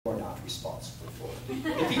responsibly for it.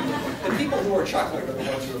 The people who are chuckling are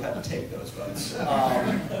the ones who have had to take those votes.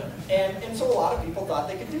 And so a lot of people thought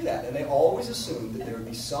they could do that, and they always assumed that there would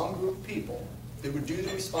be some group of people that would do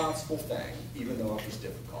the responsible thing, even though it was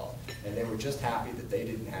difficult, and they were just happy that they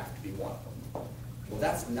didn't have to be one of them. Well,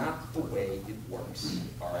 that's not the way it works,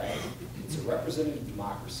 all right? It's a representative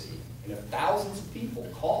democracy, and if thousands of people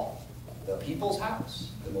call the People's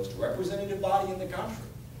House, the most representative body in the country,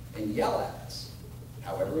 and yell at us,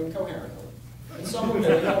 however incoherently, and some were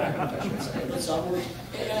very coherent, I should say, but some were,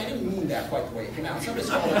 and I didn't mean that quite the way it came out. Some just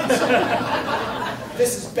called it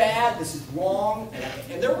this is bad, this is wrong,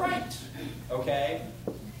 and they're right, okay,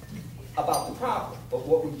 about the problem. But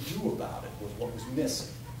what we do about it was what was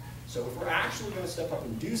missing. So if we're actually going to step up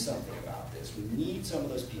and do something about this, we need some of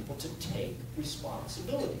those people to take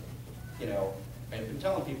responsibility. You know, I've been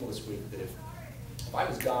telling people this week that if I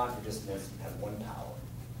was God for just once and had one power,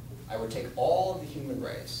 I would take all of the human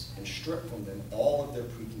race and strip from them all of their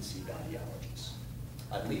preconceived ideologies.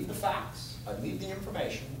 I'd leave the facts, I'd leave the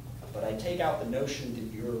information, but I'd take out the notion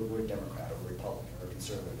that we're a Democrat or a Republican or a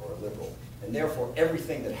conservative or a liberal, and therefore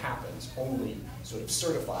everything that happens only sort of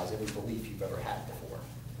certifies every belief you've ever had before.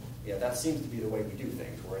 Yeah, that seems to be the way we do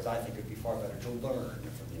things, whereas I think it would be far better to learn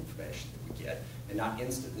from the information that we get and not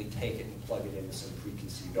instantly take it and plug it into some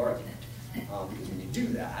preconceived argument. Because when you do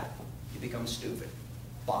that, you become stupid,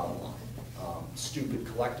 bottom line. Stupid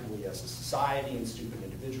collectively as a society and stupid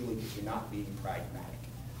individually because you're not being pragmatic.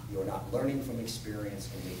 You're not learning from experience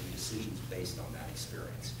and making decisions based on that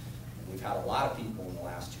experience. And we've had a lot of people in the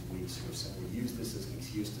last 2 weeks who have simply used this as an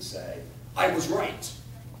excuse to say, I was right,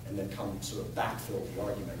 and then come sort of backfill the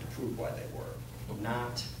argument to prove why they were.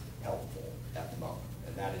 Not helpful at the moment,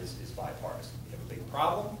 and that is bipartisan. We have a big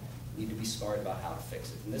problem, we need to be smart about how to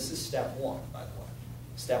fix it. And this is step one, by the way.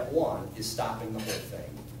 Step one is stopping the whole thing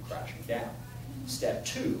from crashing down. Step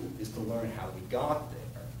two is to learn how we got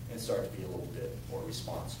there and start to be a little bit more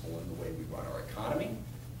responsible in the way we run our economy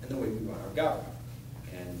and the way we run our government.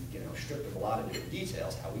 And, you know, stripped of a lot of different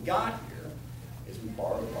details, how we got here is we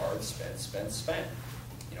borrowed, spent.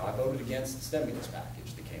 You know, I voted against the stimulus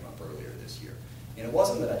package that came up earlier this year. And it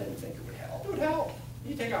wasn't that I didn't think it would help. It would help.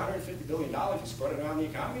 You take $150 billion, you spread it around the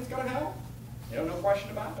economy, it's going to help. You know, no question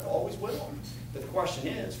about it. Always will. But the question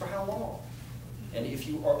is, for how long? And if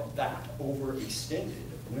you are that overextended,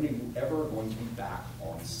 when are you ever going to be back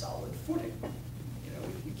on solid footing? You know,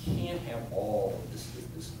 we can't have all of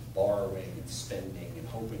this borrowing and spending and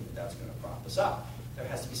hoping that that's going to prop us up. There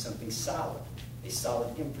has to be something solid, a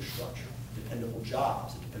solid infrastructure, dependable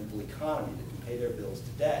jobs, a dependable economy that can pay their bills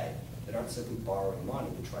today, that aren't simply borrowing money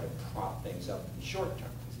to try to prop things up in the short term,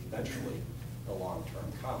 because eventually the long term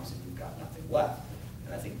comes and you've got nothing left.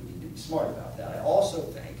 And I think we need to be smart about that. I also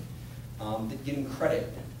think that getting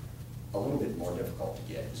credit a little bit more difficult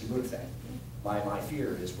to get is a good thing. My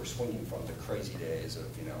fear is we're swinging from the crazy days of,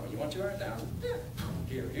 you know, you want 200,000? Yeah,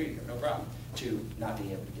 here you go, no problem, to not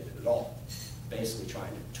being able to get it at all. Basically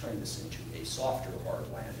trying to turn this into a softer hard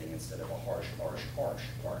landing instead of a harsh hard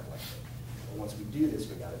landing. But once we do this,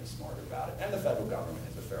 we've got to be smarter about it. And the federal government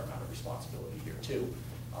has a fair amount of responsibility here too.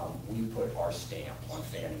 We put our stamp on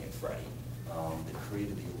Fannie and Freddie that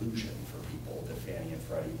created the illusion for people that Fannie and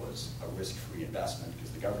Freddie was a risk-free investment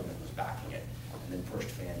because the government was backing it, and then pushed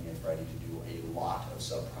Fannie and Freddie to do a lot of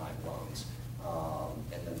subprime loans.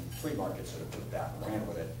 And then the free market sort of took that and ran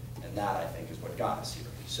with it, and that, I think, is what got us here.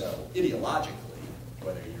 So ideologically,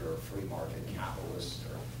 whether you're a free market capitalist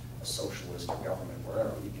or a socialist or government,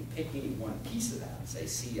 wherever, you can pick any one piece of that and say,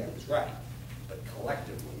 see, I was right. But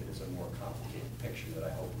collectively, it is a more complicated picture that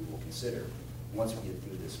I hope we will consider once we get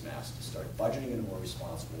through this mess, to start budgeting in a more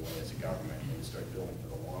responsible way as a government and to start building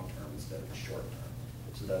for the long term instead of the short term.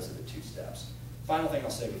 So those are the two steps. Final thing I'll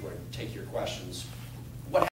say before I take your questions,